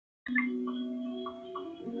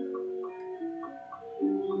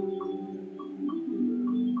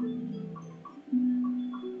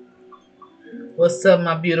What's up,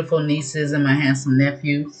 my beautiful nieces and my handsome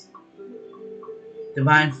nephews?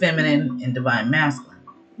 Divine Feminine and Divine Masculine.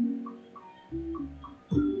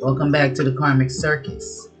 Welcome back to the Karmic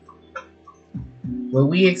Circus, where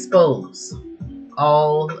we expose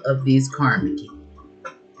all of these karmic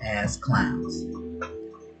ass clowns.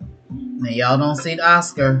 Now, y'all don't see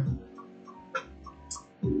Oscar.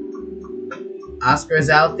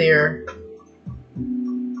 Oscar's out there.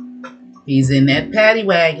 He's in that paddy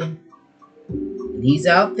wagon. And he's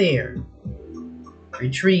out there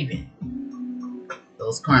retrieving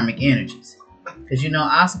those karmic energies. Because you know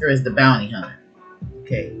Oscar is the bounty hunter,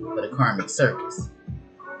 okay, for the Karmic Circus.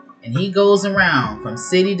 And he goes around from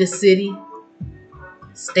city to city,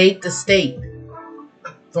 state to state,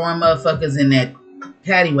 throwing motherfuckers in that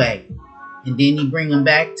paddy wagon. And then you bring them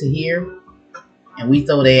back to here, and we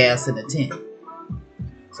throw their ass in the tent.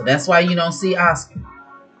 So that's why you don't see Oscar.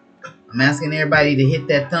 I'm asking everybody to hit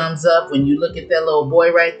that thumbs up. When you look at that little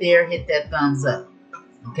boy right there, hit that thumbs up.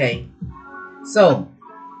 Okay? So,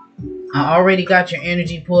 I already got your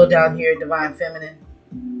energy pulled out here, Divine Feminine.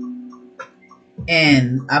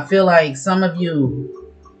 And I feel like some of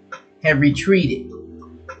you have retreated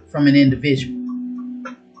from an individual.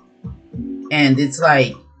 And it's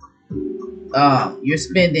like you're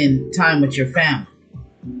spending time with your family.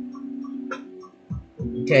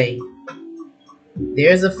 Okay?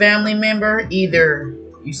 There's a family member, either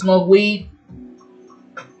you smoke weed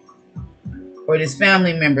or this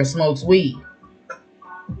family member smokes weed.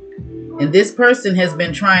 And this person has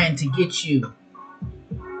been trying to get you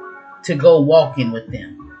to go walking with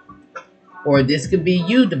them. Or this could be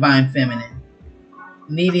you, Divine Feminine,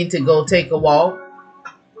 needing to go take a walk.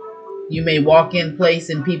 You may walk in place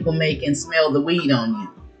and people can smell the weed on you.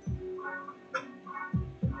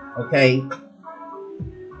 Okay?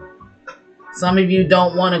 Some of you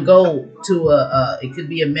don't want to go to it could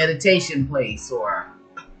be a meditation place or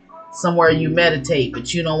somewhere you meditate,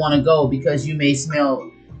 but you don't want to go because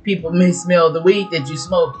people may smell the weed that you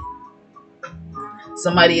smoke.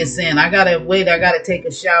 Somebody is saying, I gotta take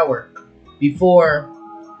a shower before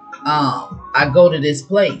I go to this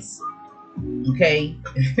place. Okay?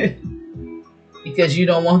 Because you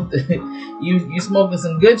don't want you smoking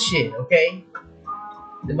some good shit, okay?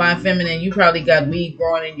 Divine Feminine, you probably got weed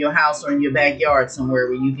growing in your house or in your backyard somewhere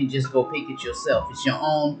where you can just go pick it yourself. It's your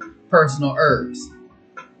own personal herbs.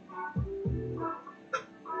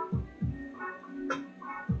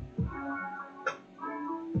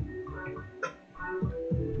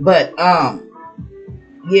 But,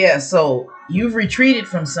 yeah, so you've retreated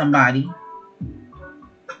from somebody.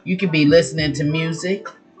 You could be listening to music.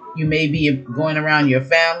 You may be going around your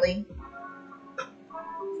family.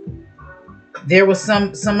 There was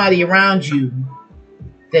somebody around you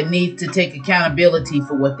that needs to take accountability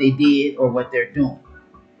for what they did or what they're doing.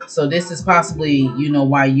 So this is possibly,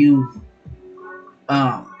 why you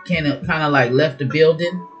kind of like left the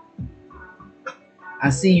building.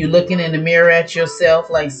 I see you looking in the mirror at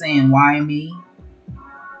yourself, like saying, why me?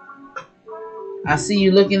 I see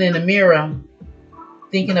you looking in the mirror,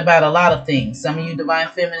 thinking about a lot of things. Some of you Divine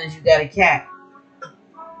Feminines, you got a cat.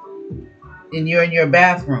 And you're in your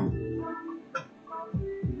bathroom.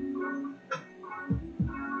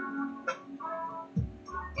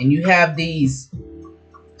 And you have these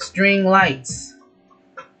string lights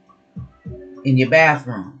in your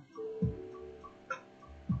bathroom.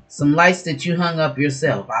 Some lights that you hung up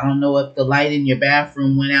yourself. I don't know if the light in your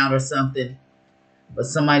bathroom went out or something, but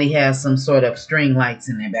somebody has some sort of string lights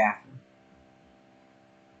in their bathroom.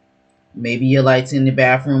 Maybe your lights in the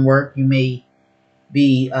bathroom work. You may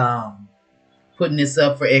be putting this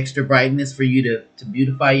up for extra brightness for you to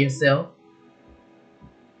beautify yourself.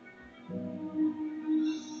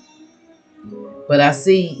 But I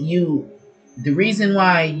see you, the reason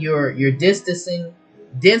why you're distancing,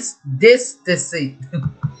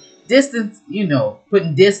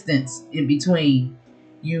 putting distance in between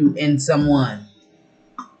you and someone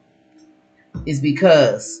is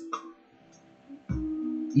because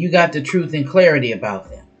you got the truth and clarity about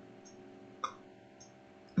them.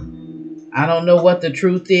 I don't know what the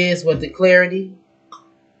truth is, what the clarity.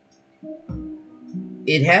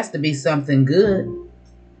 It has to be something good.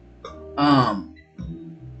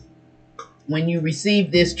 When you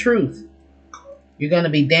receive this truth, you're going to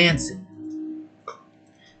be dancing.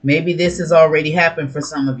 Maybe this has already happened for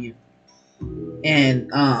some of you.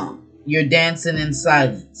 And you're dancing in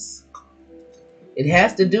silence. It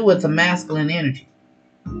has to do with the masculine energy.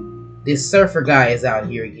 This surfer guy is out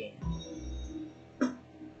here again.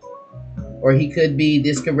 Or he could be,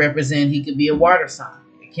 this could represent, he could be a water sign,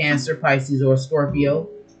 a Cancer, Pisces, or a Scorpio.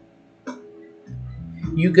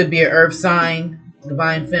 You could be an earth sign,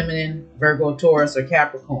 divine feminine, Virgo, Taurus, or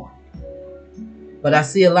Capricorn. But I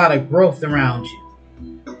see a lot of growth around you.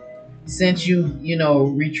 Since you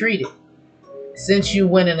retreated. Since you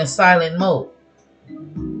went in a silent mode.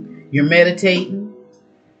 You're meditating.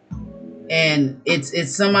 And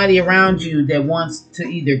it's somebody around you that wants to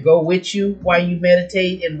either go with you while you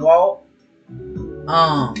meditate and walk.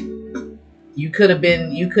 You could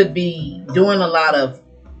be doing a lot of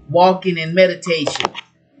walking and meditation.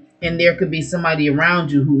 And there could be somebody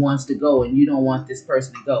around you who wants to go and you don't want this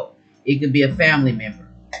person to go. It could be a family member.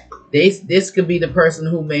 This could be the person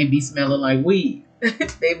who may be smelling like weed.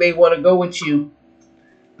 They may want to go with you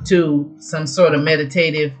to some sort of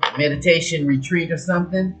meditation retreat or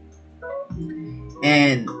something.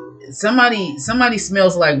 And somebody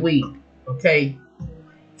smells like weed. Okay?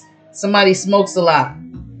 Somebody smokes a lot.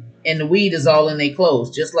 And the weed is all in their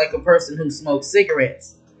clothes. Just like a person who smokes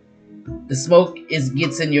cigarettes. The smoke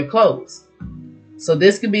gets in your clothes. So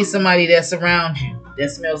this could be somebody that's around you that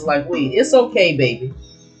smells like weed. It's okay, baby.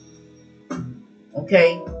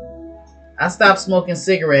 Okay? I stopped smoking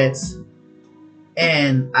cigarettes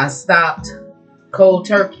and I stopped cold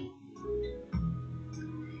turkey.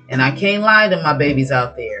 And I can't lie to my babies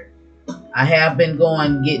out there. I have been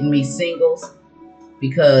getting me singles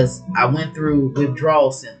because I went through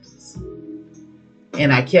withdrawal symptoms.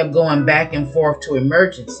 And I kept going back and forth to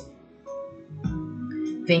emergency,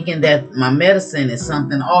 thinking that my medicine is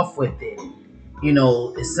something off with it.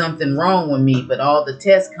 It's something wrong with me, but all the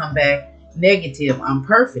tests come back negative. I'm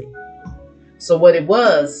perfect. So what it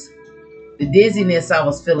was, the dizziness I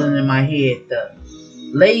was feeling in my head, the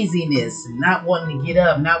laziness, not wanting to get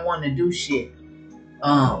up, not wanting to do shit.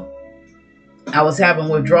 I was having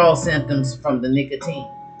withdrawal symptoms from the nicotine.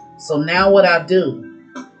 So now what I do,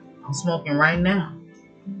 I'm smoking right now.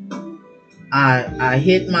 I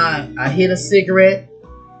hit a cigarette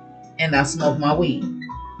and I smoke my weed.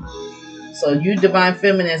 So you divine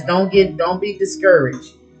feminines, don't be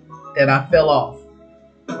discouraged that I fell off.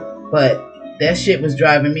 But that shit was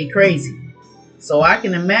driving me crazy. So I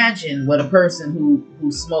can imagine what a person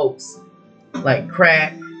who smokes like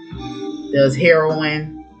crack, does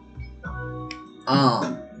heroin,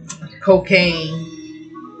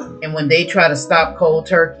 cocaine, and when they try to stop cold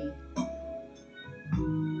turkey,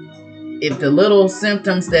 if the little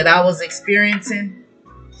symptoms that I was experiencing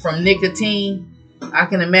from nicotine, I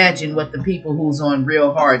can imagine what the people who's on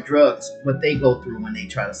real hard drugs, what they go through when they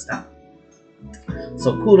try to stop.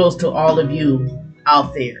 So kudos to all of you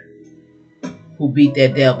out there who beat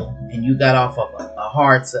that devil and you got off of a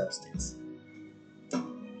hard substance.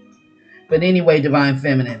 But anyway, divine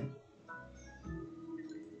feminine,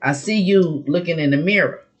 I see you looking in the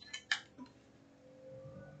mirror.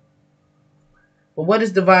 But what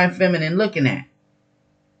is divine feminine looking at?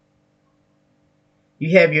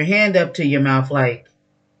 You have your hand up to your mouth like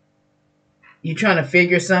you're trying to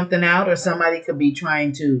figure something out, or somebody could be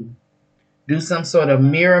trying to do some sort of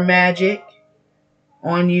mirror magic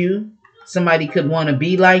on you. Somebody could want to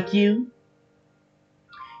be like you.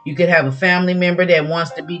 You could have a family member that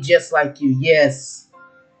wants to be just like you. Yes,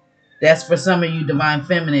 that's for some of you divine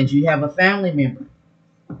feminines. You have a family member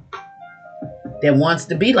that wants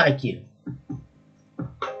to be like you.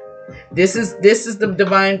 This is the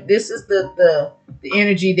divine. This is the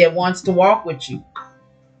energy that wants to walk with you.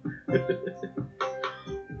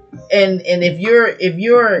 and if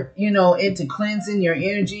you're into cleansing your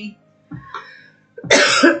energy,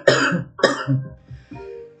 if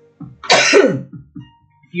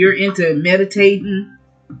you're into meditating,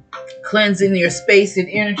 cleansing your space and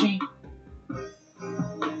energy,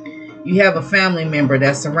 you have a family member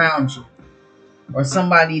that's around you, or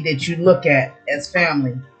somebody that you look at as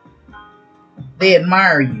family. They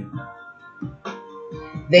admire you.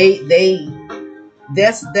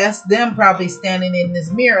 That's them probably standing in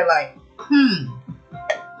this mirror like,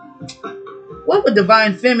 what would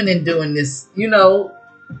divine feminine do in this?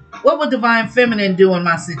 What would divine feminine do in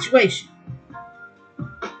my situation?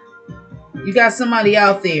 You got somebody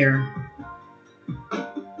out there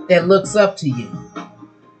that looks up to you.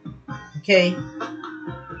 Okay?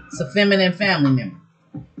 It's a feminine family member.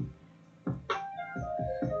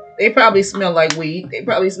 They probably smell like weed. They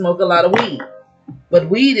probably smoke a lot of weed. But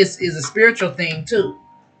weed is a spiritual thing too.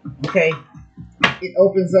 Okay? It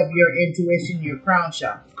opens up your intuition, your crown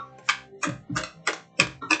chakra.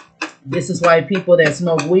 This is why people that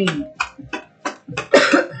smoke weed,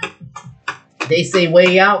 they say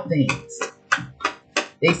way out things.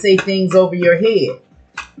 They say things over your head.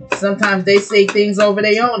 Sometimes they say things over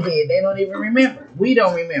their own head. They don't even remember. We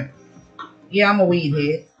don't remember. Yeah, I'm a weed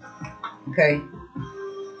head. Okay.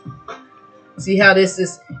 See how this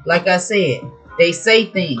is, like I said, they say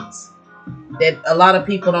things that a lot of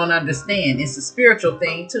people don't understand. It's a spiritual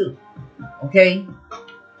thing too. Okay.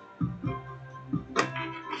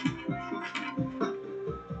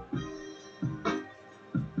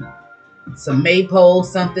 Some maypole,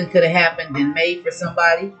 something could have happened in May for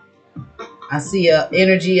somebody. I see a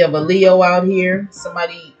energy of a Leo out here.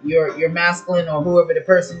 Somebody, your masculine or whoever the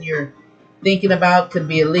person you're thinking about could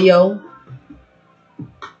be a Leo.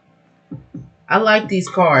 I like these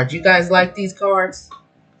cards. You guys like these cards?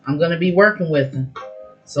 I'm going to be working with them.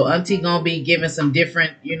 So Auntie going to be giving some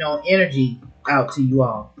different, energy out to you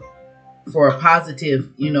all for a positive,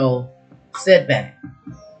 setback,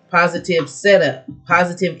 positive setup,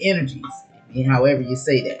 positive energies, however you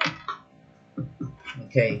say that.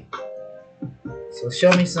 Okay. So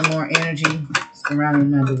show me some more energy surrounding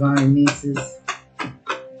my divine nieces.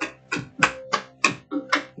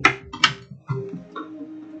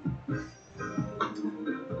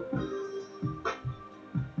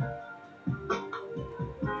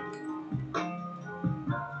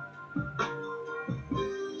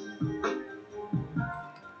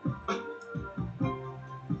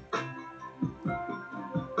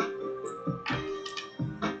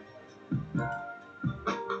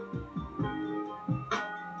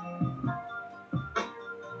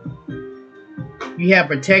 You have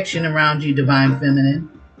protection around you, Divine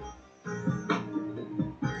Feminine.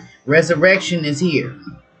 Resurrection is here.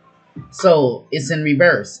 So it's in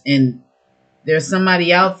reverse. And there's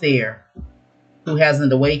somebody out there who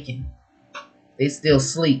hasn't awakened. They still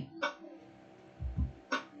sleep.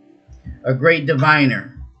 A great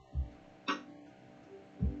diviner.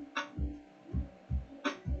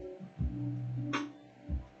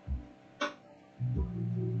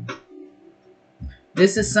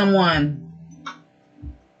 This is someone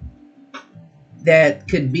that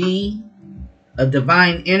could be a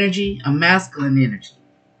divine energy, a masculine energy.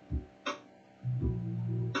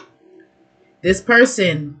 This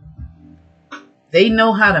person, they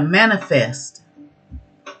know how to manifest,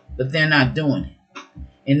 but they're not doing it.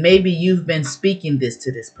 And maybe you've been speaking this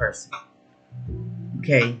to this person.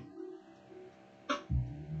 Okay.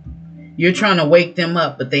 You're trying to wake them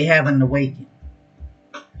up, but they haven't awakened.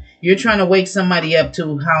 You're trying to wake somebody up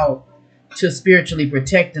to how to spiritually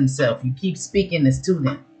protect themselves. You keep speaking this to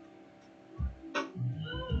them.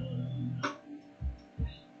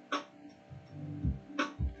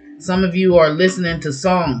 Some of you are listening to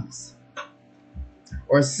songs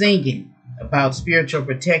or singing about spiritual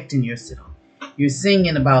protecting yourself. You're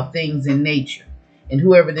singing about things in nature. And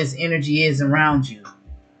whoever this energy is around you,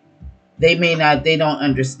 they don't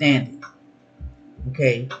understand it.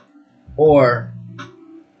 Okay? Or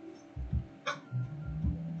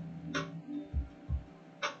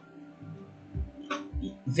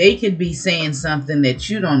they could be saying something that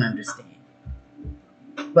you don't understand.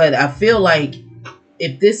 But I feel like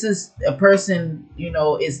if this is a person,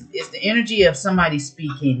 it's the energy of somebody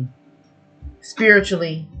speaking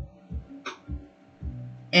spiritually,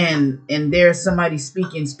 and there's somebody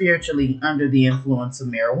speaking spiritually under the influence of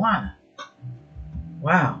marijuana.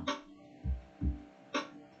 Wow.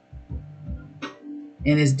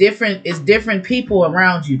 And it's different people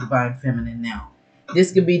around you, Divine Feminine, now.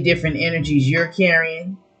 This could be different energies you're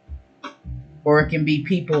carrying, or it can be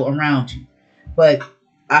people around you. But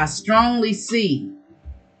I strongly see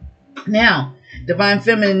now, Divine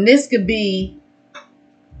Feminine, this could be,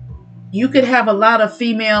 you could have a lot of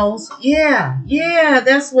females. Yeah,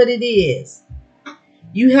 that's what it is.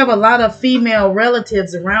 You have a lot of female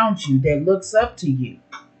relatives around you that looks up to you.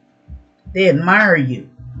 They admire you.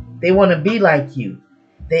 They want to be like you.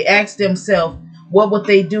 They ask themselves, what would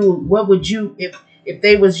they do? What would you, if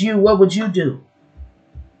they was you, what would you do?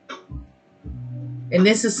 And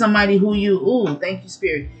this is somebody who thank you,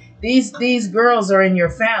 Spirit. These girls are in your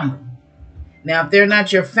family. Now, if they're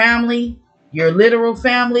not your family, your literal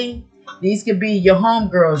family, these could be your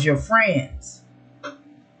homegirls, your friends.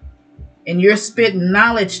 And you're spitting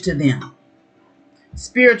knowledge to them.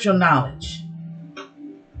 Spiritual knowledge.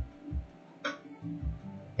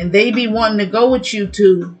 And they be wanting to go with you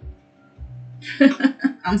to,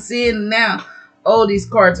 I'm seeing now. Oh, these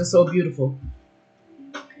cards are so beautiful.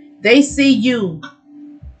 They see you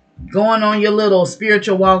going on your little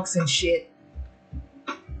spiritual walks and shit.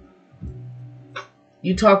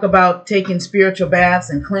 You talk about taking spiritual baths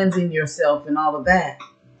and cleansing yourself and all of that.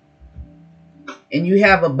 And you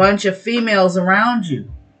have a bunch of females around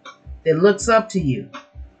you that looks up to you.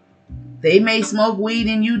 They may smoke weed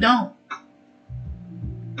and you don't.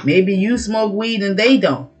 Maybe you smoke weed and they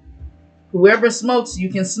don't. Whoever smokes, you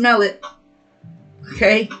can smell it.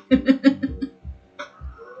 Okay?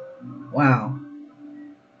 Wow.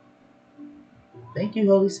 Thank you,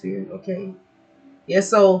 Holy Spirit. Okay. Yeah,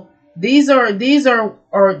 so these are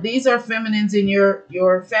feminines in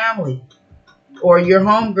your family or your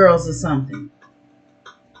homegirls or something.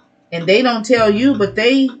 And they don't tell you, but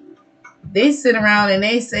they sit around and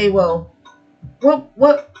they say, well, what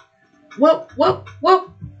would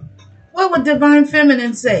divine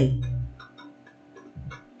feminine say?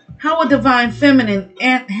 How would divine feminine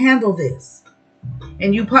handle this?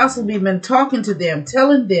 And you possibly been talking to them,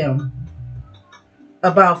 telling them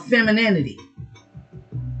about femininity,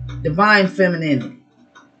 divine femininity,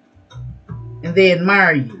 and they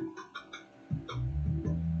admire you.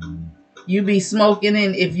 You be smoking,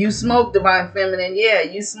 and if you smoke divine feminine, yeah,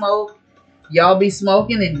 you smoke. Y'all be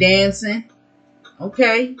smoking and dancing.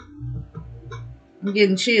 Okay. I'm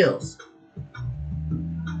getting chills.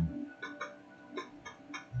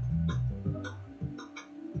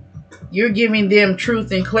 You're giving them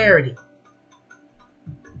truth and clarity.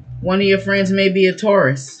 One of your friends may be a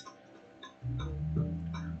Taurus.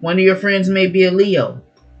 One of your friends may be a Leo.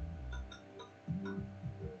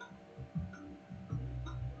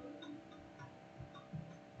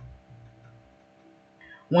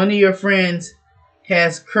 One of your friends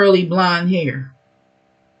has curly blonde hair,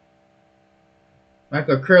 like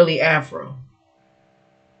a curly afro.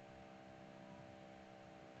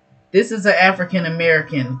 This is an African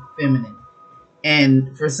American feminine.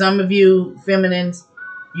 And for some of you feminines,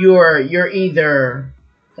 you're either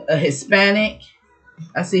a Hispanic.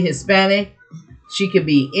 I see Hispanic. She could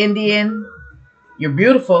be Indian. You're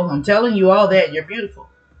beautiful. I'm telling you all that. You're beautiful.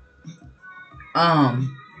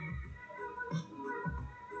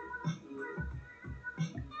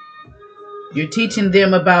 You're teaching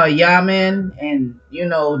them about Yaman and,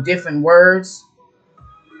 different words.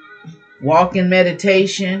 Walking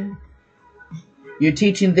meditation. You're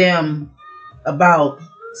teaching them about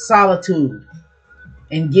solitude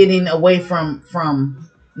and getting away from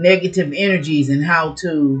negative energies and how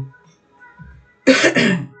to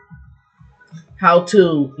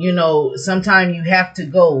sometimes you have to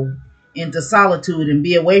go into solitude and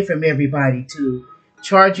be away from everybody to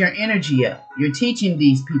charge your energy up. You're teaching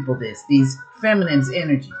these people these feminine's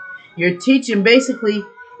energy. You're teaching, basically,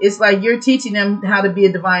 it's like you're teaching them how to be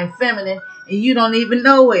a divine feminine and you don't even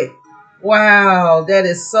know it. Wow, that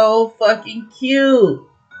is so fucking cute.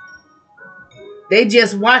 They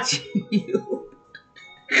just watch you.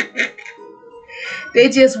 They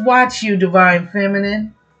just watch you, divine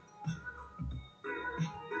feminine.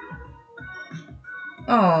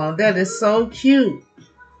 Oh, that is so cute.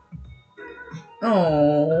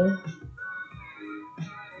 Oh.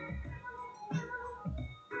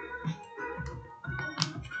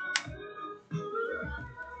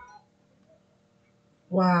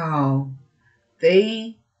 Wow.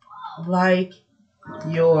 They like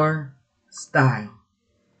your style.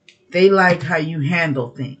 They like how you handle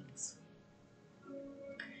things.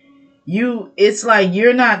 It's like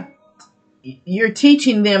you're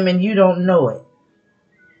teaching them and you don't know it.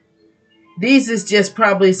 These is just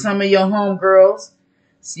probably some of your homegirls,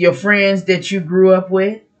 your friends that you grew up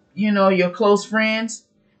with, your close friends.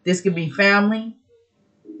 This could be family,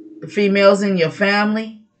 the females in your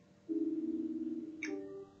family.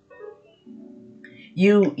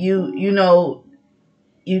 You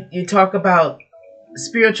talk about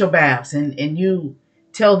spiritual baths and you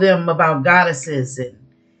tell them about goddesses and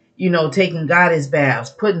taking goddess baths,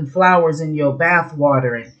 putting flowers in your bath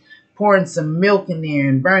water and pouring some milk in there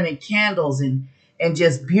and burning candles and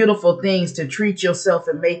just beautiful things to treat yourself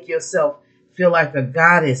and make yourself feel like a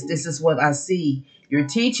goddess. This is what I see. You're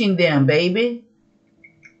teaching them, baby.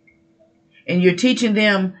 And you're teaching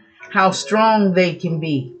them how strong they can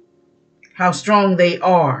be, how strong they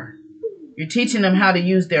are. You're teaching them how to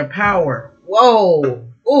use their power. Whoa.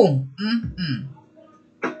 Ooh.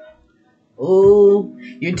 Ooh.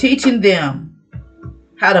 You're teaching them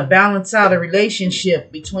how to balance out a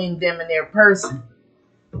relationship between them and their person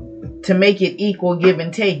to make it equal give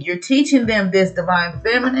and take. You're teaching them this, divine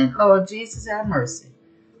feminine. Lord Jesus, have mercy.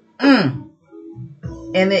 And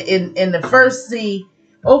in the first, see,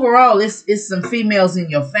 overall, it's some females in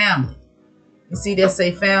your family. You see that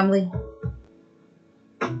say family?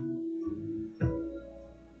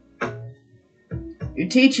 You're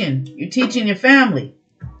teaching your family.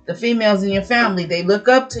 The females in your family, they look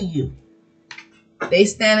up to you. They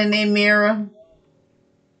stand in their mirror.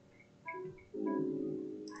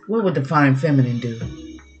 What would divine feminine do?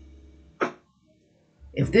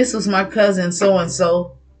 If this was my cousin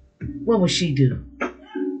so-and-so, what would she do?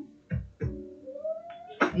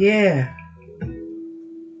 Yeah.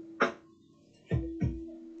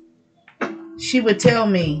 She would tell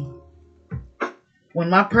me when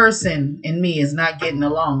my person and me is not getting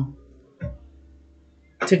along,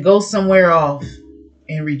 to go somewhere off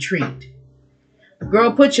and retreat.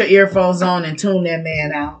 Girl, put your earphones on and tune that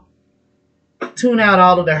man out. Tune out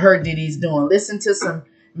all of the hurt that he's doing. Listen to some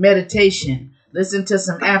meditation. Listen to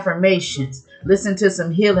some affirmations. Listen to some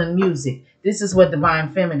healing music. This is what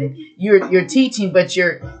Divine Feminine. You're teaching, but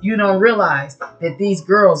you don't realize that these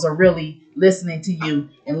girls are really listening to you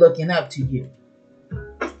and looking up to you.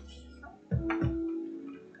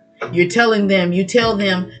 You tell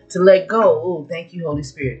them to let go. Oh, thank you, Holy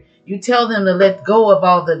Spirit. You tell them to let go of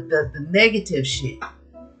all the negative shit.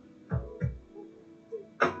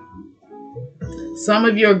 Some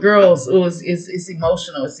of your girls, it's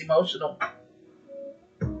emotional. It's emotional.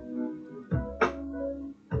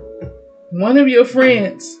 One of your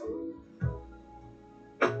friends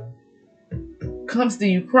comes to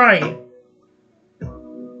you crying,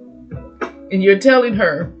 and you're telling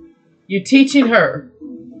her, you're teaching her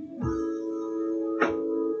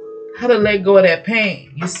how to let go of that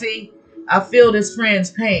pain. You see, I feel this friend's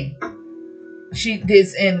pain. She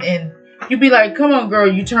this and you be like, come on,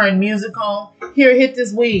 girl, you turn music on. Here, hit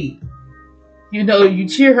this weed. You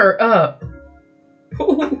cheer her up.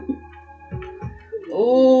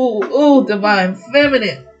 Ooh, Divine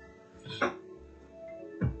Feminine.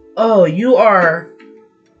 Oh, you are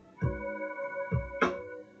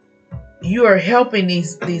helping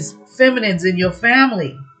these feminines in your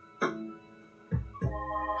family.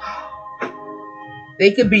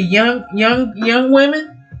 They could be young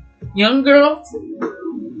women, young girls.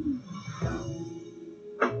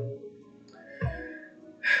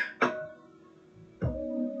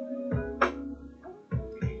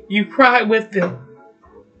 You cry with them.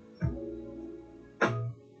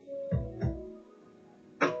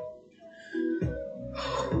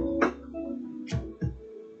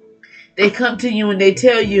 They come to you and they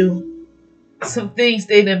tell you some things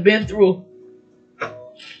they done been through.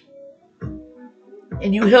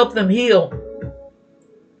 And you help them heal.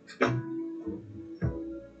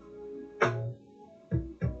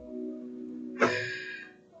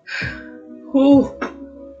 Ooh,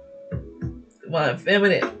 Divine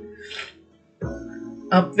Feminine.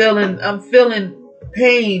 I'm feeling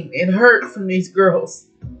pain and hurt from these girls.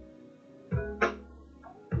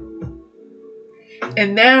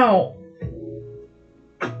 And now,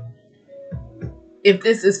 if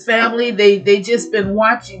this is family, they just been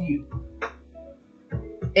watching you.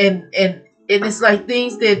 And it's like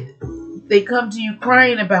things that they come to you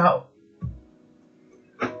crying about.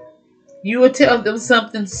 You would tell them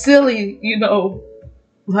something silly,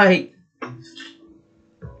 like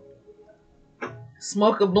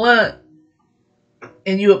smoke a blunt,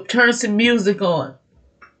 and you would turn some music on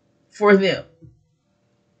for them.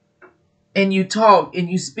 And you talk and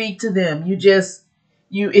you speak to them.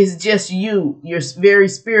 It's just you. You're very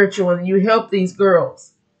spiritual and you help these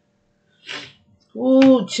girls.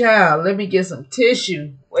 Ooh, child, let me get some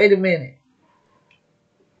tissue. Wait a minute.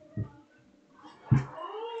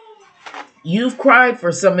 You've cried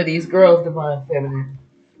for some of these girls, Divine Feminine.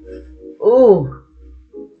 Ooh.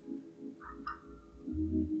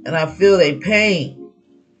 And I feel their pain.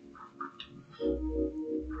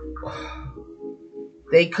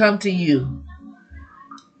 They come to you.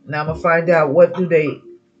 Now I'm going to find out, what do they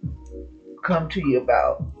come to you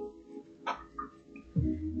about?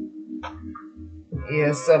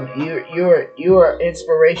 Yeah, you're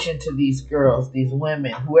inspiration to these girls, these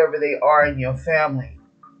women, whoever they are in your family,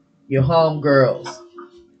 your home girls.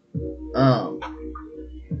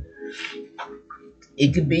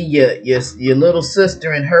 It could be your little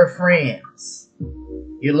sister and her friends,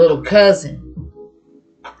 your little cousin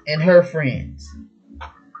and her friends.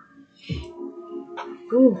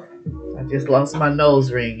 Ooh, I just lost my nose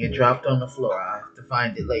ring. It dropped on the floor. I have to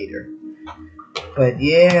find it later. But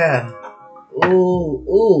yeah.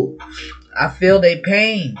 Ooh. I feel their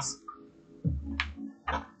pains.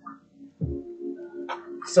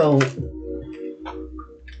 So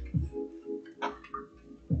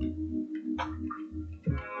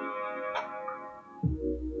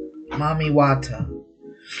Mami Wata.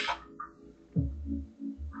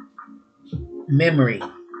 Memory.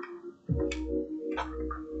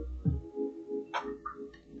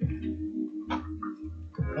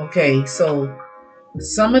 Okay, so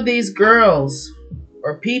some of these girls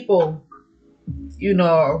or people,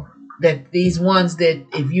 that these ones that,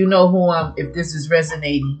 if you know if this is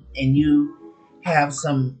resonating and you have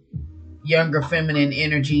some younger feminine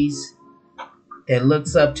energies that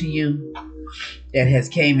looks up to you, that has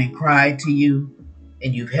came and cried to you,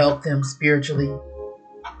 and you've helped them spiritually,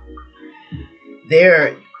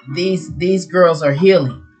 these girls are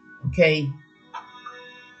healing, okay?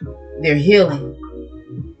 They're healing.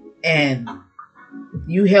 and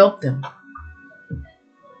you help them.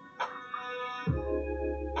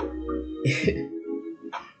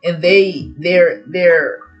 And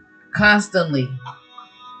they're constantly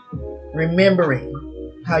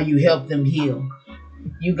remembering how you help them heal.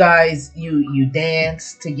 You guys, you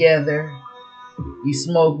dance together, you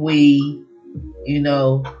smoke weed, you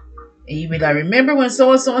know, and you be like, remember when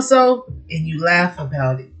so and so and so, and you laugh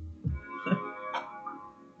about it.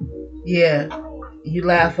 Yeah, you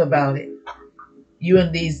laugh about it. You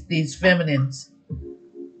and these feminines.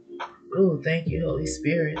 Oh, thank you, Holy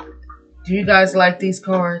Spirit. Do you guys like these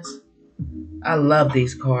cards? I love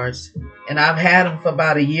these cards. And I've had them for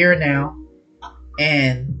about a year now.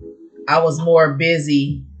 And I was more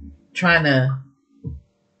busy trying to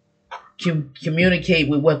communicate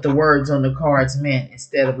with what the words on the cards meant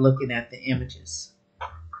instead of looking at the images.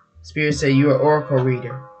 Spirit said you're an oracle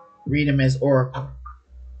reader. Read them as oracle.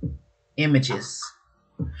 Images.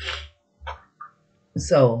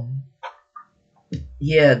 So,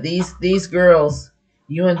 yeah, these girls,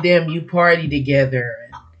 you and them, you party together.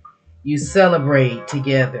 And you celebrate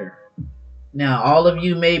together. Now, all of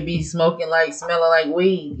you may be smoking like, smelling like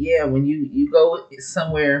weed. Yeah, when you go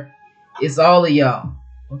somewhere, it's all of y'all.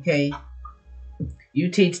 Okay? You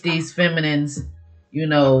teach these feminines, you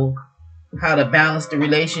know, how to balance the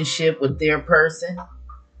relationship with their person.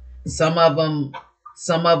 Some of them,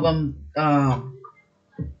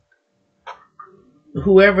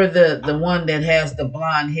 whoever the one that has the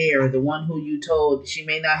blonde hair, the one who you told, she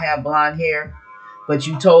may not have blonde hair, but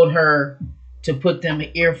you told her to put them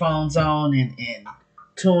earphones on and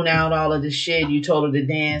tune out all of the shit. You told her to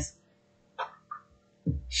dance.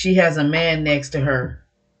 She has a man next to her.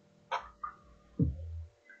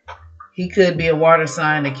 He could be a water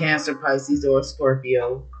sign, a Cancer, Pisces, or a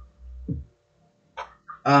Scorpio.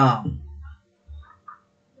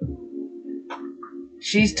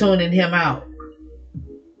 She's tuning him out.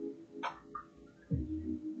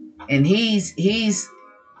 And he's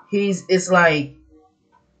it's like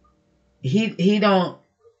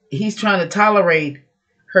he's trying to tolerate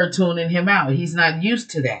her tuning him out. He's not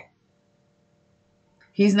used to that.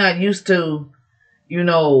 He's not used to, you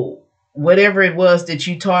know, whatever it was that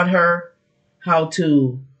you taught her, how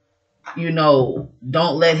to, you know,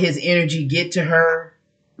 don't let his energy get to her.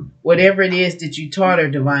 Whatever it is that you taught her,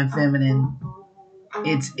 Divine Feminine,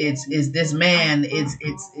 it's this man,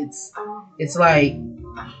 it's like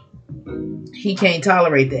he can't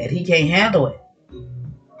tolerate that. He can't handle it.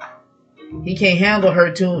 He can't handle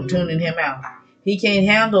her tuning him out. He can't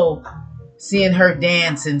handle seeing her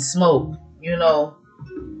dance and smoke, you know.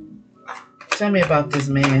 Tell me about this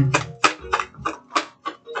man.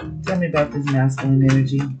 Tell me about this masculine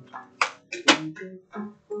energy.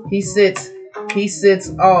 He sits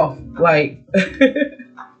off like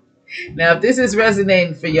now if this is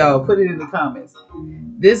resonating for y'all, put it in the comments.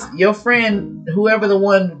 This, your friend, whoever the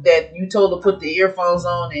one that you told to put the earphones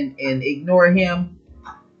on and ignore him,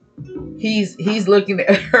 he's looking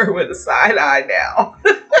at her with a side eye now.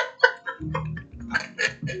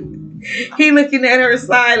 He looking at her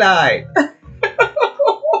side eye.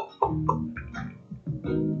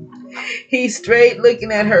 He's straight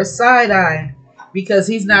looking at her side eye because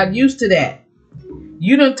he's not used to that.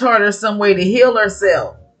 You done taught her some way to heal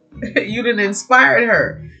herself. You done inspired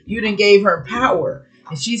her. You done gave her power.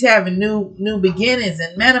 And she's having new beginnings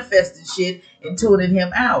and manifesting shit and tuning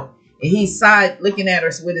him out. And he's looking at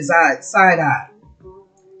her with his side eye.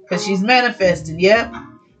 Because she's manifesting, yep.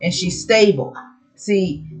 And she's stable.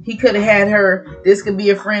 See, he could have had her, this could be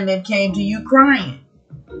a friend that came to you crying.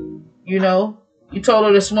 You know, you told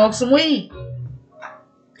her to smoke some weed.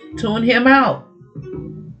 Tune him out.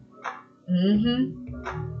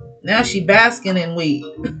 Now she basking in weed.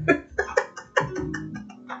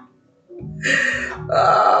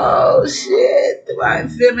 Oh, shit. Divine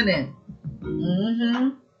Feminine.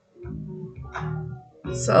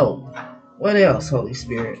 So, what else, Holy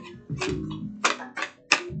Spirit?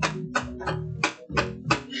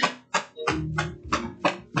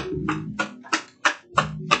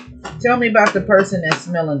 Tell me about the person that's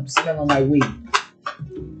smelling like weed.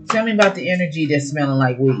 Tell me about the energy that's smelling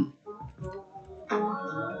like weed.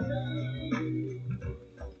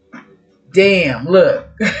 Damn, look.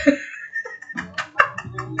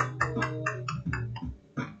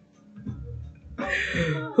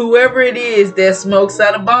 Whoever it is that smokes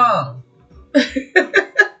out a bomb.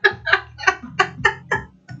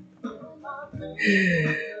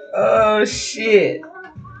 Oh, shit.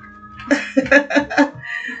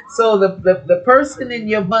 So the person in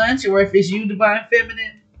your bunch, or if it's you, Divine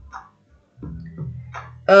Feminine,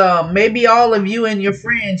 maybe all of you and your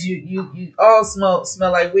friends, you all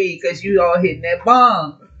smell like weed because you all hitting that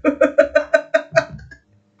bomb.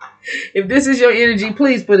 If this is your energy,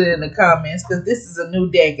 please put it in the comments, because this is a new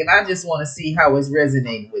deck and I just want to see how it's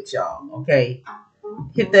resonating with y'all. Okay,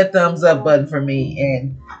 hit that thumbs up button for me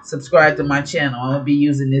and subscribe to my channel. I'm gonna be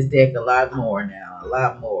using this deck a lot more now, a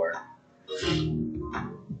lot more.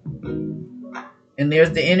 And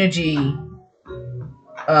there's the energy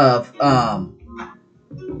of a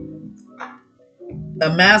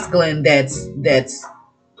masculine that's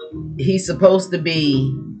he's supposed to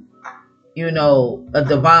be, you know, a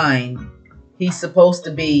divine. He's supposed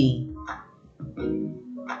to be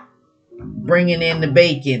bringing in the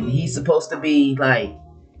bacon. He's supposed to be like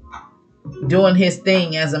doing his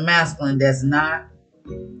thing as a masculine that's not.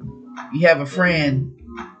 You have a friend,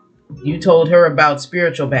 you told her about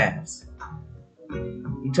spiritual baths.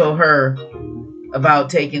 You told her about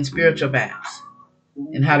taking spiritual baths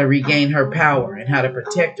and how to regain her power and how to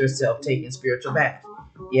protect herself taking spiritual baths.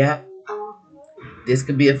 Yeah. This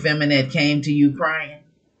could be a feminine that came to you crying.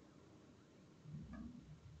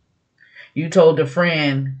 You told a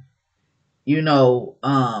friend, you know,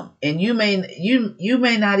 and you may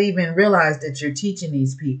not even realize that you're teaching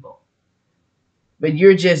these people, but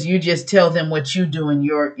you just tell them what you do in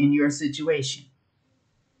your situation,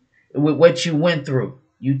 with what you went through.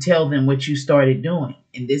 You tell them what you started doing,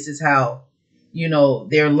 and this is how, you know,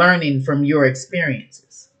 they're learning from your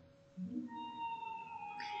experiences.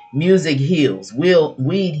 Music heals,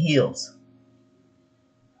 weed heals.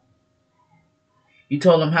 You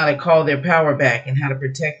told them how to call their power back and how to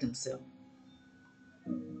protect themselves.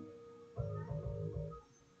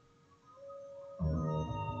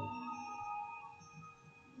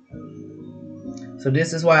 So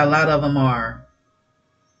this is why a lot of them are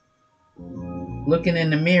looking in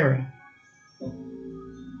the mirror.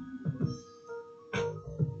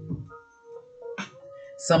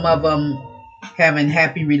 Some of them having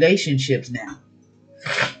happy relationships now.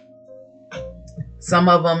 Some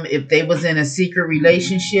of them, if they was in a secret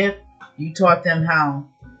relationship, you taught them how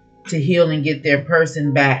to heal and get their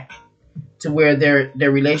person back to where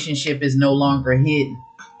their relationship is no longer hidden.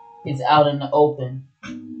 It's out in the open.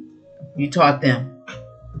 You taught them.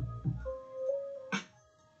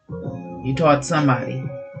 You taught somebody.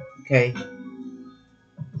 Okay.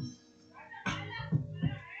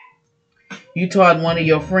 You taught one of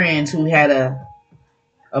your friends who had a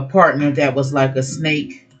partner that was like a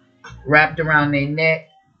snake wrapped around their neck.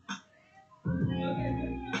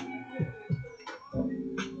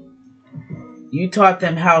 You taught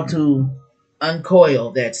them how to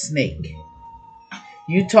uncoil that snake.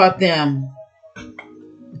 You taught them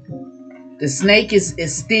the snake is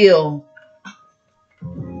still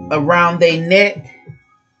around their neck,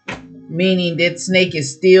 meaning that snake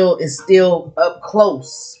is still up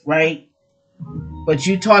close, right? But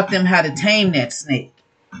you taught them how to tame that snake.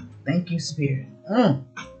 Thank you, Spirit.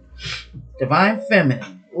 Divine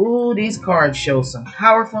Feminine. Ooh, these cards show some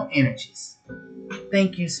powerful energies.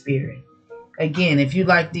 Thank you, Spirit. Again, if you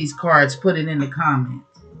like these cards, put it in the comments.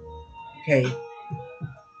 Okay.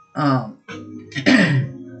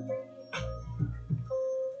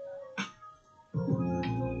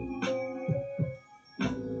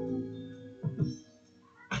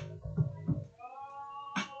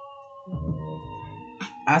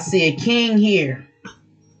 I see a king here.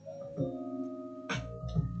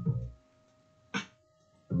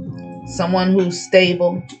 Someone who's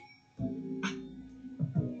stable,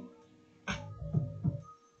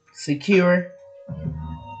 secure.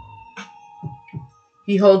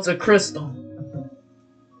 He holds a crystal.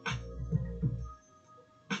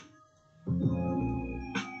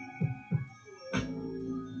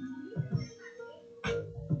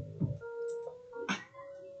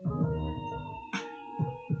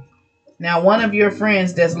 Now, one of your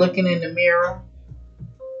friends that's looking in the mirror.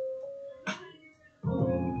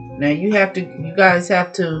 Now you guys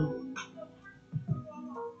have to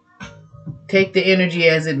take the energy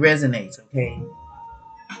as it resonates, okay?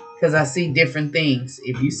 Because I see different things.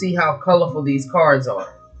 If you see how colorful these cards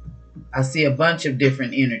are, I see a bunch of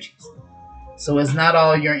different energies. So it's not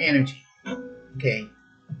all your energy, okay?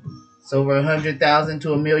 It's over 100,000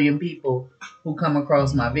 to 1 million people who come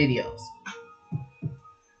across my videos.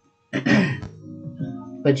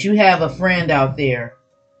 But you have a friend out there.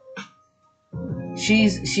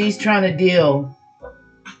 She's trying to deal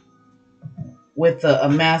with a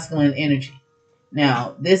masculine energy.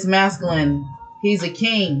 Now, this masculine, he's a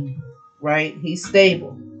king, right? He's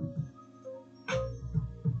stable.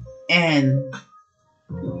 And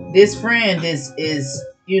this friend is,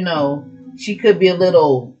 you know, she could be a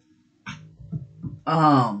little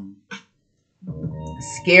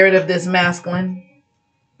scared of this masculine.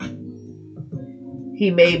 He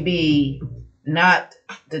may be not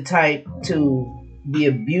the type to be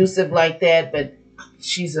abusive like that, but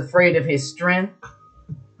she's afraid of his strength.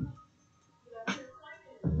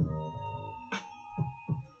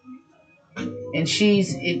 And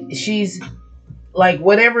she's like,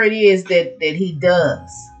 whatever it is that he does,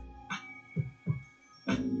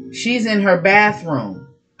 she's in her bathroom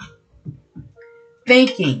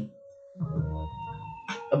thinking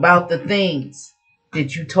about the things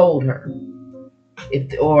that you told her,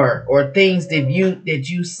 or things that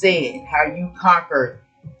you said, how you conquered,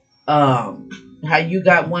 how you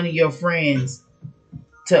got one of your friends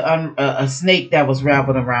to a snake that was wrapped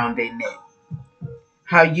around their neck,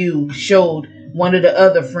 how you showed one of the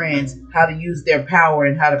other friends how to use their power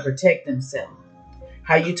and how to protect themselves,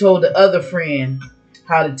 how you told the other friend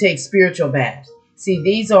how to take spiritual baths. See,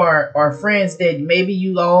 these are friends that maybe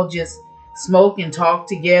you all just smoke and talk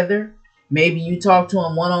together. Maybe you talk to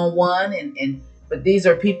them one-on-one, but these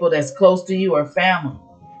are people that's close to you or family.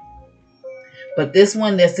 But this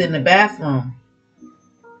one that's in the bathroom,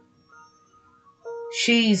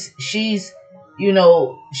 she's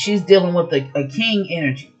dealing with a king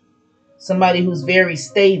energy, somebody who's very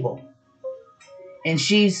stable, and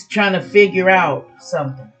she's trying to figure out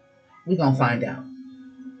something. We're gonna find out.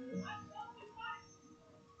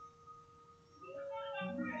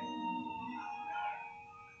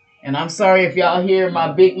 And I'm sorry if y'all hear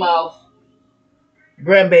my big mouth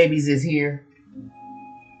grandbabies is here.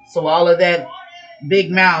 So all of that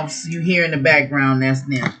big mouths you hear in the background, that's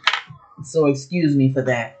them. So excuse me for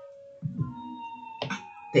that.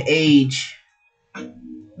 The age.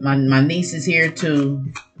 My niece is here too.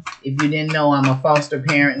 If you didn't know, I'm a foster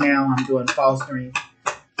parent now. I'm doing fostering.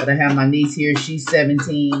 But I have my niece here. She's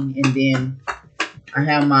 17. And then I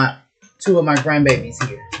have two of my grandbabies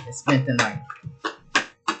here that spent the night.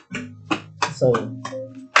 So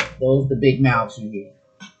those are the big mouths you hear.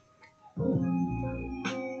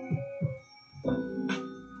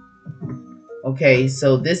 Okay,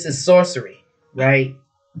 so this is sorcery, right?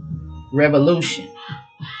 Revolution.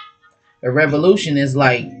 A revolution is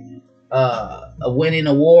like a winning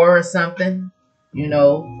a war or something,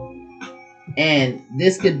 And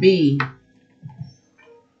this could be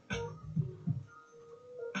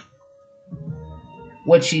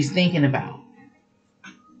what she's thinking about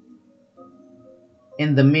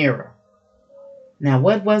in the mirror. Now,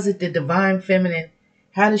 what was it, the divine feminine?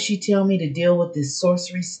 How did she tell me to deal with this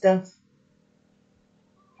sorcery stuff?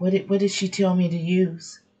 What did she tell me to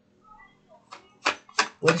use?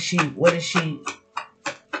 What is she?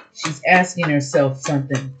 She's asking herself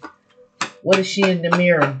something. What is she in the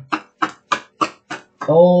mirror?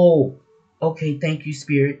 Oh, okay. Thank you,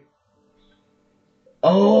 Spirit.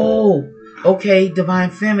 Oh, okay. Divine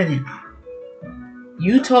feminine.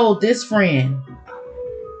 You told this friend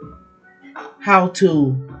how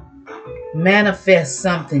to manifest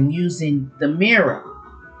something using the mirror.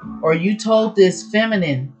 Or you told this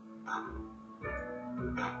feminine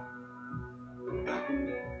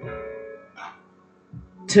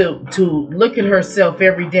to look at herself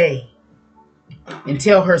every day and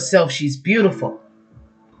tell herself she's beautiful.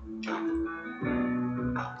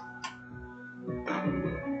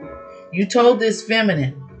 You told this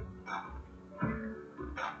feminine,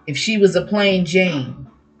 if she was a plain Jane,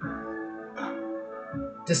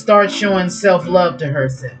 to start showing self-love to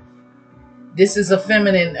herself. This is a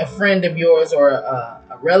feminine, a friend of yours, or a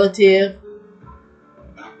relative,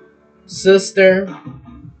 sister,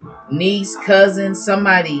 niece, cousin,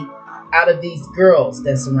 somebody out of these girls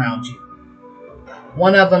that surround you.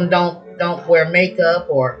 One of them don't wear makeup,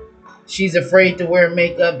 or she's afraid to wear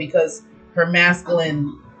makeup because her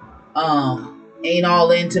masculine ain't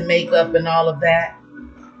all into makeup and all of that.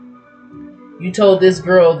 You told this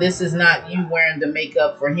girl this is not you wearing the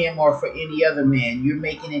makeup for him or for any other man. You're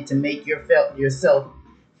making it to make yourself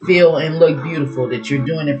feel and look beautiful, that you're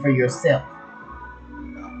doing it for yourself.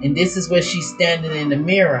 And this is where she's standing in the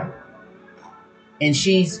mirror, and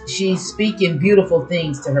she's speaking beautiful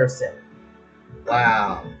things to herself.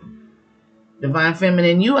 Wow. Divine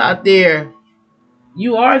feminine, you out there,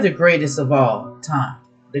 you are the greatest of all time.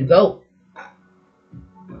 The GOAT.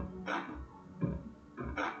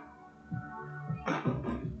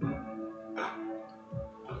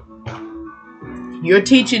 You're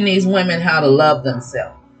teaching these women how to love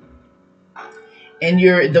themselves. And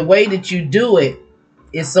the way that you do it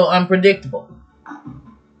is so unpredictable.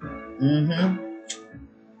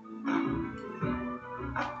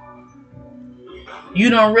 You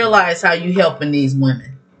don't realize how you helping these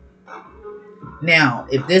women. Now,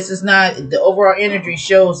 if this is not, the overall energy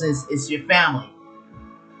shows it's your family.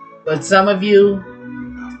 But some of you,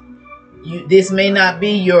 this may not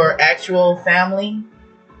be your actual family.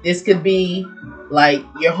 This could be like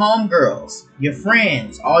your homegirls, your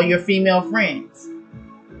friends, all your female friends.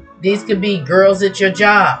 These could be girls at your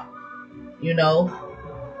job, you know.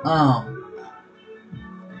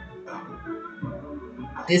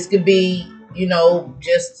 This could be, you know,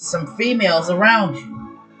 just some females around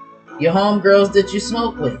you. Your homegirls that you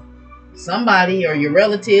smoke with. Somebody or your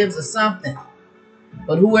relatives or something.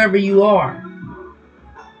 But whoever you are,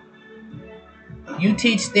 you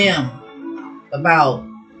teach them about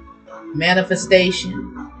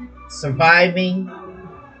manifestation, surviving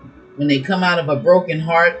when they come out of a broken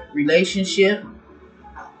heart relationship.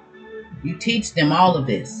 You teach them all of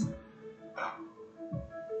this.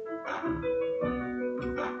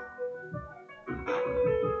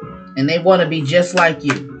 And they want to be just like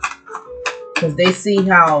you because they see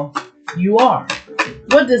how you are.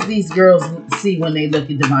 What does these girls see when they look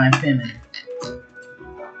at Divine Feminine?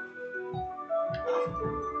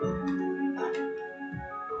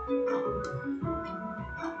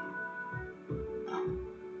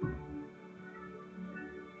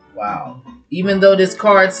 Wow. Even though this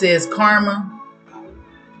card says karma,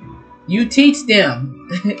 you teach them.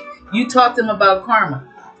 You taught them about karma.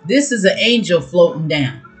 This is an angel floating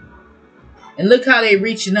down. And look how they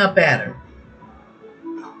reaching up at her.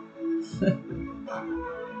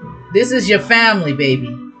 This is your family,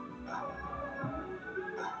 baby.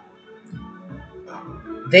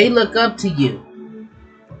 They look up to you.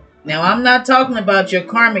 Now, I'm not talking about your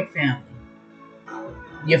karmic family.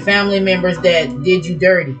 Your family members that did you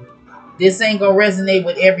dirty. This ain't going to resonate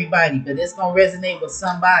with everybody, but it's going to resonate with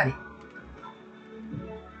somebody.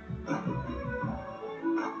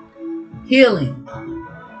 Healing.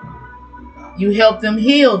 You help them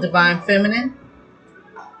heal, Divine Feminine.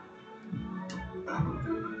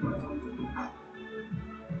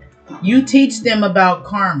 You teach them about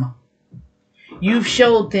karma. You've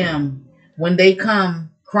showed them when they come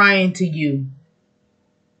crying to you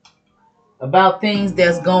about things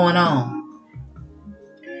that's going on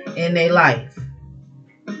in their life.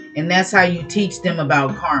 And that's how you teach them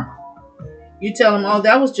about karma. You tell them, oh,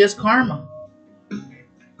 that was just karma.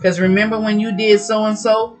 Because remember when you did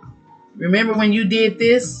so-and-so? Remember when you did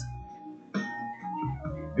this?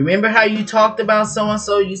 Remember how you talked about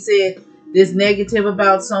so-and-so? You said this negative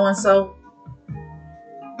about so-and-so?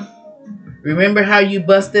 Remember how you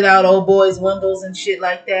busted out old boys' windows and shit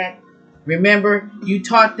like that? Remember, you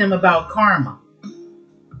taught them about karma.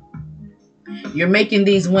 You're making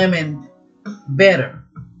these women better.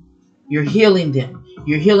 You're healing them.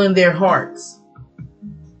 You're healing their hearts.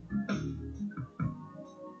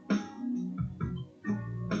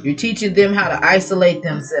 You're teaching them how to isolate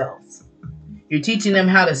themselves. You're teaching them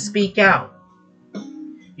how to speak out.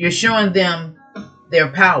 You're showing them their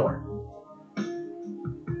power.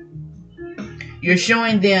 You're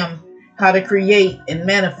showing them how to create and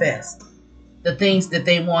manifest the things that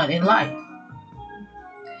they want in life.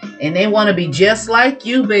 And they want to be just like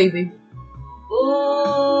you, baby.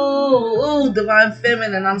 Ooh, Divine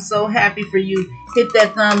Feminine, I'm so happy for you. Hit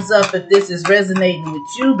that thumbs up if this is resonating with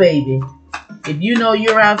you, baby. If you know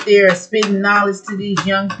you're out there spitting knowledge to these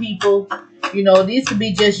young people, you know, these could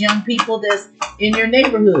be just young people that's in your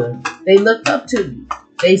neighborhood. They look up to you.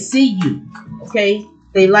 They see you, okay?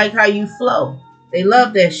 They like how you flow. They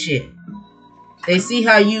love that shit. They see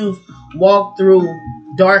how you've walked through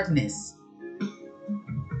darkness.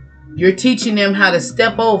 You're teaching them how to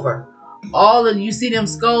step over. All of you see them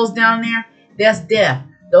skulls down there? That's death.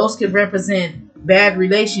 Those could represent bad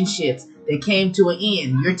relationships that came to an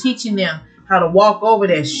end. You're teaching them how to walk over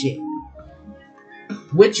that shit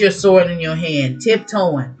with your sword in your hand,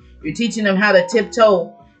 tiptoeing. You're teaching them how to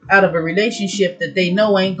tiptoe out of a relationship that they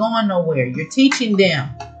know ain't going nowhere. You're teaching them.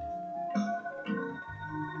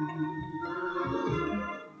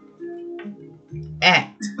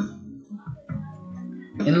 Act.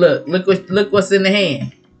 And look what's in the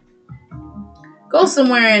hand. Go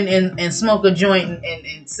somewhere and smoke a joint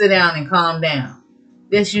and sit down and calm down.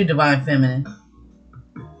 That's you, Divine Feminine.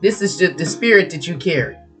 This is just the spirit that you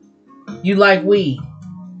carry. You like weed.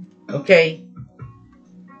 Okay?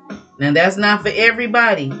 Now that's not for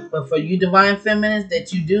everybody, but for you Divine Feminines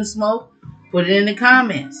that you do smoke, put it in the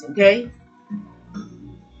comments, okay?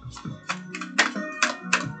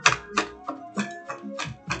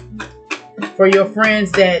 For your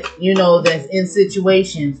friends that, you know, that's in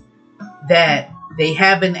situations that they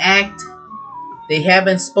haven't acted, they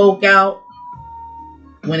haven't spoke out.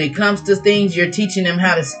 When it comes to things, you're teaching them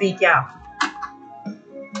how to speak out.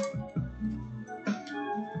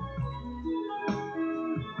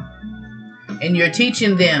 And you're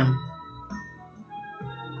teaching them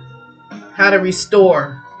how to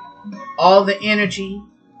restore all the energy,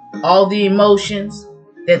 all the emotions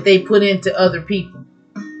that they put into other people.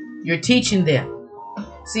 You're teaching them.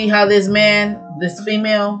 See how this man, this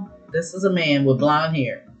female, this is a man with blonde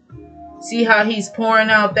hair. See how he's pouring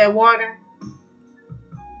out that water?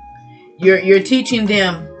 You're teaching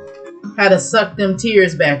them how to suck them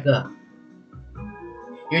tears back up.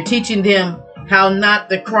 You're teaching them how not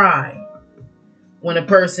to cry when a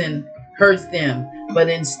person hurts them, but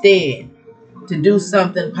instead to do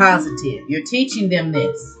something positive. You're teaching them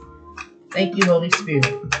this. Thank you, Holy Spirit.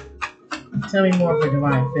 Tell me more for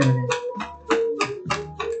Divine Feminine.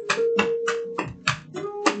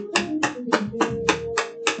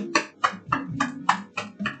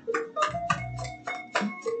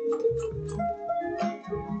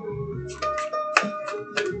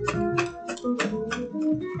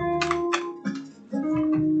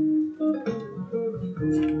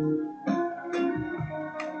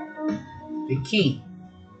 The key.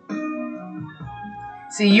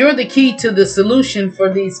 See, you're the key to the solution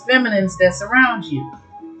for these feminines that surround you.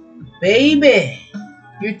 Baby,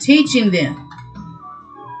 you're teaching them.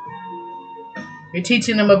 You're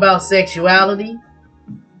teaching them about sexuality.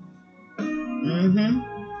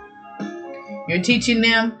 You're teaching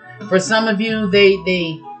them. For some of you,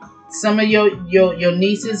 some of your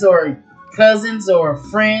nieces or cousins or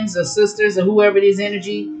friends or sisters or whoever it is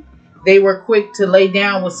energy, they were quick to lay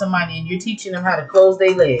down with somebody, and you're teaching them how to close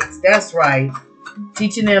their legs. That's right.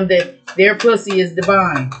 Teaching them that their pussy is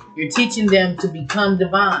divine. You're teaching them to become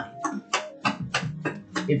divine.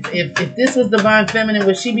 If this was Divine Feminine,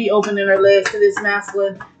 would she be opening her legs to this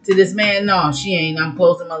masculine, to this man? No, she ain't. I'm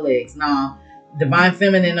closing my legs. No, Divine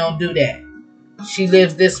Feminine don't do that. She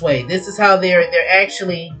lives this way. This is how they're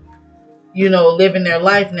actually, living their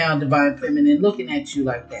life now, Divine Feminine, looking at you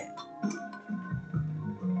like that.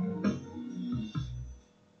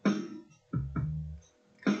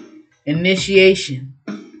 Initiation.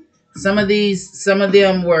 Some of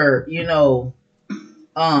them were,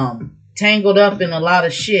 tangled up in a lot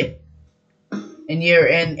of shit. And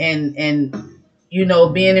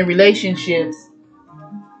being in relationships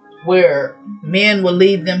where men will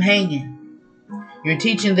leave them hanging. You're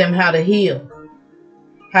teaching them how to heal.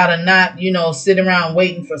 How to not, sit around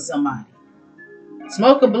waiting for somebody.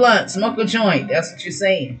 Smoke a blunt, smoke a joint. That's what you're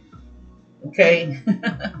saying. Okay?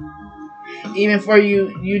 Even for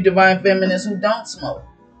you Divine Feminists who don't smoke.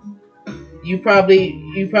 You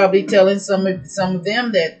probably telling some of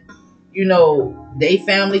them that, they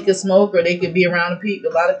family could smoke, or they could be around a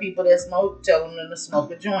lot of people that smoke, telling them to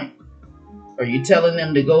smoke a joint. Or you telling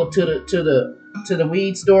them to go to the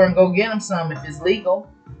weed store and go get them some if it's legal.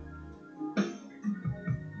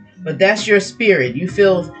 But that's your spirit. You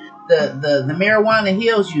feel the marijuana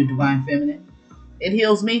heals you, Divine Feminine. It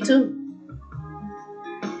heals me too.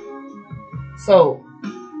 So,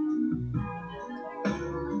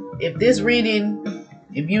 if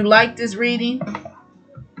you like this reading,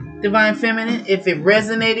 Divine Feminine, if it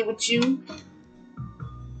resonated with you,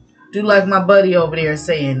 do like my buddy over there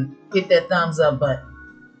saying, hit that thumbs up button.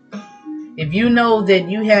 If you know that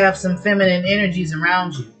you have some feminine energies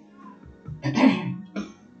around you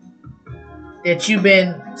that you've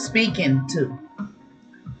been speaking to,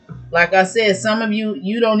 like I said, some of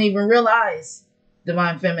you don't even realize,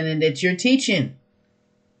 Divine Feminine, that you're teaching.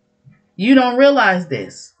 You don't realize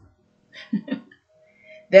this.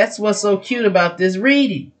 That's what's so cute about this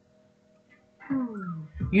reading.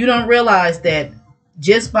 You don't realize that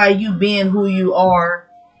just by you being who you are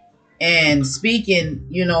and speaking,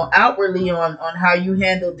 outwardly on how you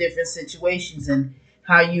handle different situations and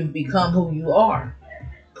how you've become who you are.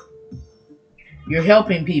 You're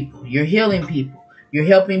helping people. You're healing people. You're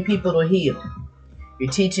helping people to heal.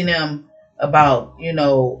 You're teaching them about,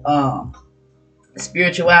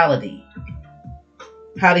 spirituality.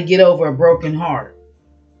 How to get over a broken heart.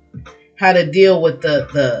 How to deal with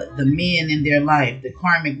the men in their life, the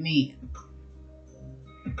karmic men.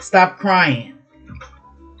 Stop crying.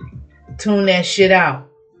 Tune that shit out.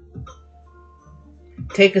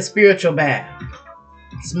 Take a spiritual bath.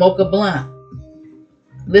 Smoke a blunt.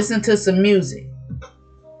 Listen to some music.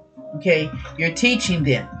 Okay? You're teaching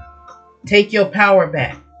them. Take your power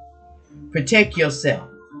back. Protect yourself.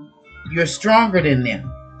 You're stronger than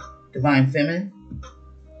them, Divine Feminine.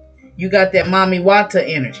 You got that Mami Wata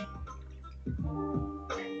energy.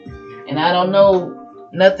 And I don't know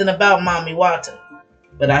nothing about Mami Wata,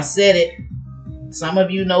 but I said it. Some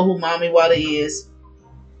of you know who Mami Wata is.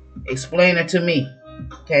 Explain her to me,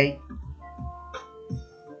 okay?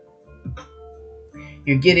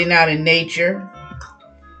 You're getting out in nature.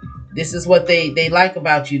 This is what they like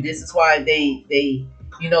about you. This is why they be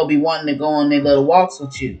wanting to go on their little walks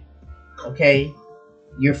with you, okay?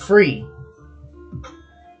 You're free.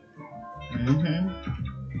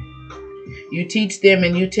 You teach them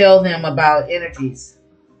and you tell them about energies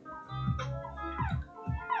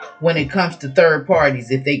when it comes to third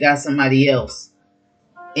parties. If they got somebody else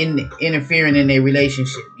interfering in their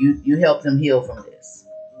relationship, you help them heal from this.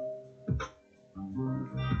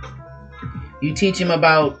 You teach them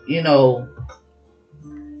about,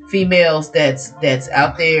 females that's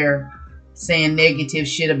out there saying negative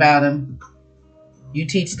shit about them. You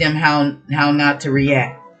teach them how not to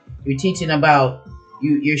react. You're teaching about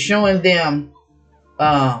you're showing them.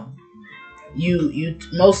 You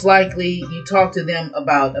most likely you talk to them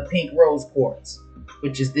about a pink rose quartz,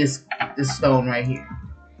 which is this stone right here.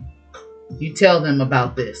 You tell them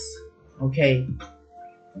about this, okay?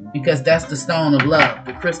 Because that's the stone of love,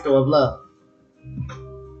 the crystal of love.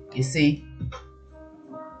 You see?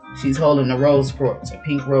 She's holding a rose quartz, a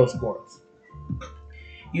pink rose quartz.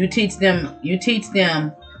 You teach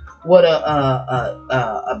them what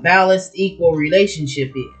a balanced, equal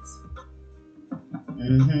relationship is.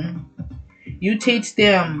 You teach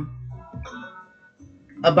them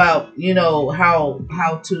about,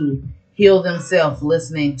 how to heal themselves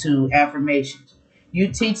listening to affirmations.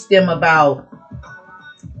 You teach them about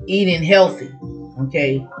eating healthy,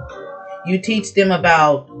 okay? You teach them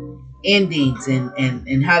about endings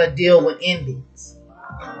and how to deal with endings.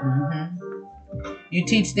 You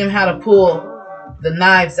teach them how to pull the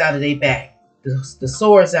knives out of their back, the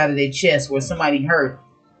swords out of their chest where somebody hurt.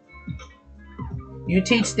 You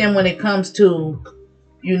teach them when it comes to,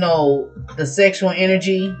 the sexual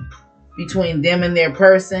energy between them and their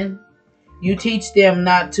person. You teach them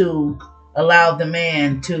not to allow the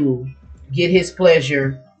man to get his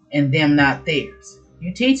pleasure and them not theirs.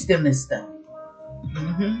 You teach them this stuff.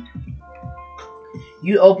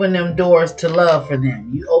 You open them doors to love for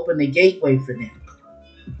them. You open the gateway for them.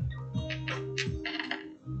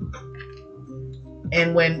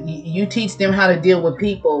 And when you teach them how to deal with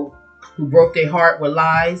people who broke their heart with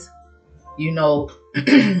lies,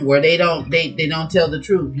 where they don't tell the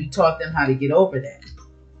truth. You taught them how to get over that.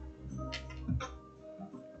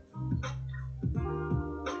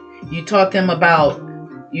 You taught them about,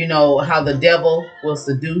 how the devil will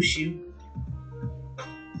seduce you.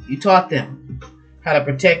 You taught them how to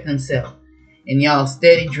protect themselves. And y'all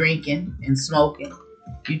steady drinking and smoking.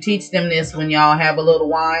 You teach them this when y'all have a little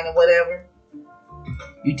wine or whatever.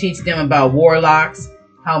 You teach them about warlocks,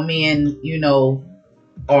 how men,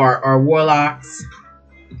 are warlocks,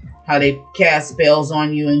 how they cast spells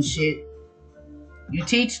on you and shit. You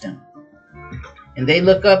teach them. And they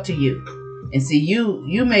look up to you. And see,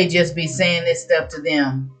 you may just be saying this stuff to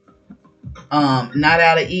them, not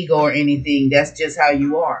out of ego or anything. That's just how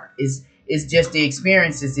you are. It's just the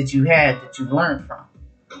experiences that you had that you learned from.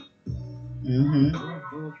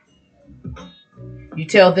 You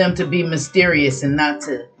tell them to be mysterious and not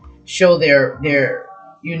to show their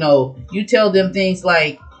you tell them things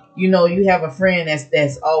like, you have a friend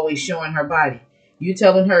that's always showing her body. You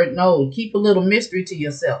telling her, no, keep a little mystery to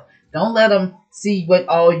yourself. Don't let them see what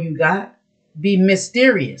all you got. Be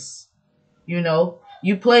mysterious.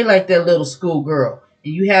 You play like that little schoolgirl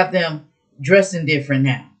and you have them dressing different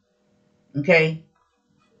now. Okay?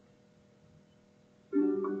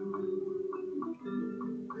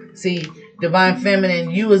 See, divine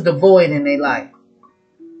feminine, you is the void in their life.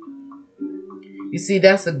 You see,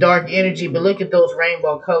 that's a dark energy, but look at those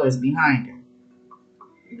rainbow colors behind her.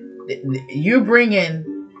 You're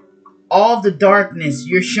bringing all the darkness,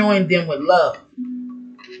 you're showing them with love.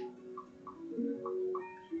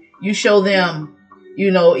 You show them,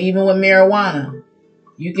 even with marijuana,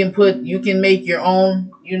 you can make your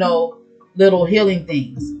own, little healing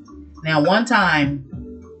things. Now, one time,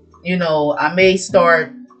 I may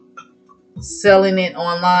start selling it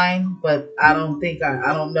online, but I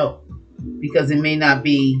don't know. Because it may not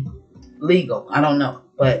be legal. I don't know.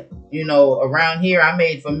 But, around here, I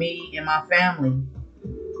made for me and my family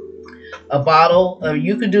a bottle of,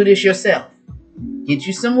 you could do this yourself. Get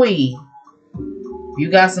you some weed.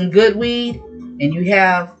 You got some good weed and you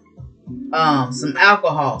have some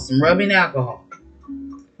alcohol, some rubbing alcohol.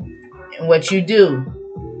 And what you do,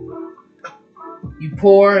 you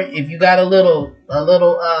pour, if you got a little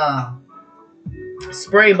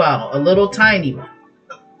spray bottle, a little tiny one.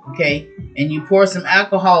 Okay, and you pour some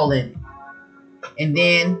alcohol in it, and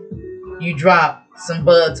then you drop some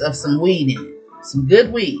buds of some weed in it, some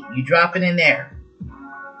good weed. You drop it in there,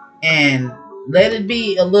 and let it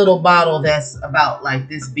be a little bottle that's about like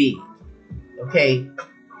this big. Okay,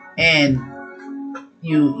 and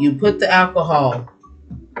you put the alcohol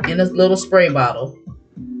in a little spray bottle.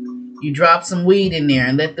 You drop some weed in there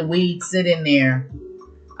and let the weed sit in there.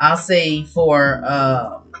 I'll say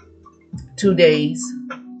for 2 days.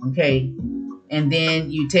 Okay, And then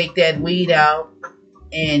you take that weed out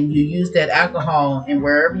and you use that alcohol, and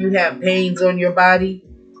wherever you have pains on your body,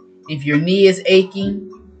 if your knee is aching,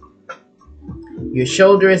 your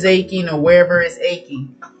shoulder is aching, or wherever it's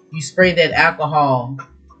aching, you spray that alcohol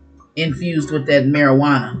infused with that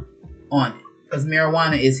marijuana on it, because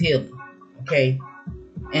marijuana is healing. Okay,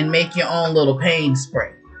 and make your own little pain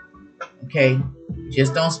spray. Okay,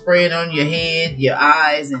 just don't spray it on your head, your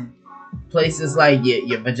eyes, and places like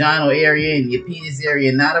your vaginal area and your penis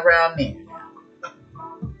area. Not around there.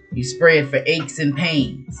 You spray it for aches and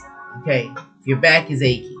pains. Okay, if your back is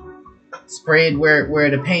aching, spray it where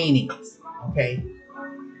the pain is. Okay,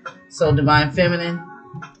 so Divine Feminine,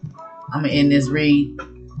 I'm gonna end this read,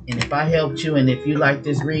 and if I helped you, and if you like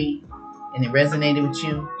this read and it resonated with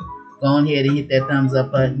you, go ahead and hit that thumbs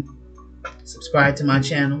up button, subscribe to my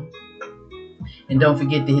channel, and don't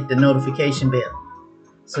forget to hit the notification bell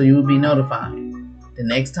so you will be notified the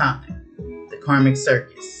next time the Karmic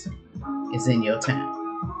Circus is in your town.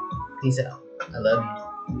 Peace out. I love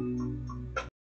you.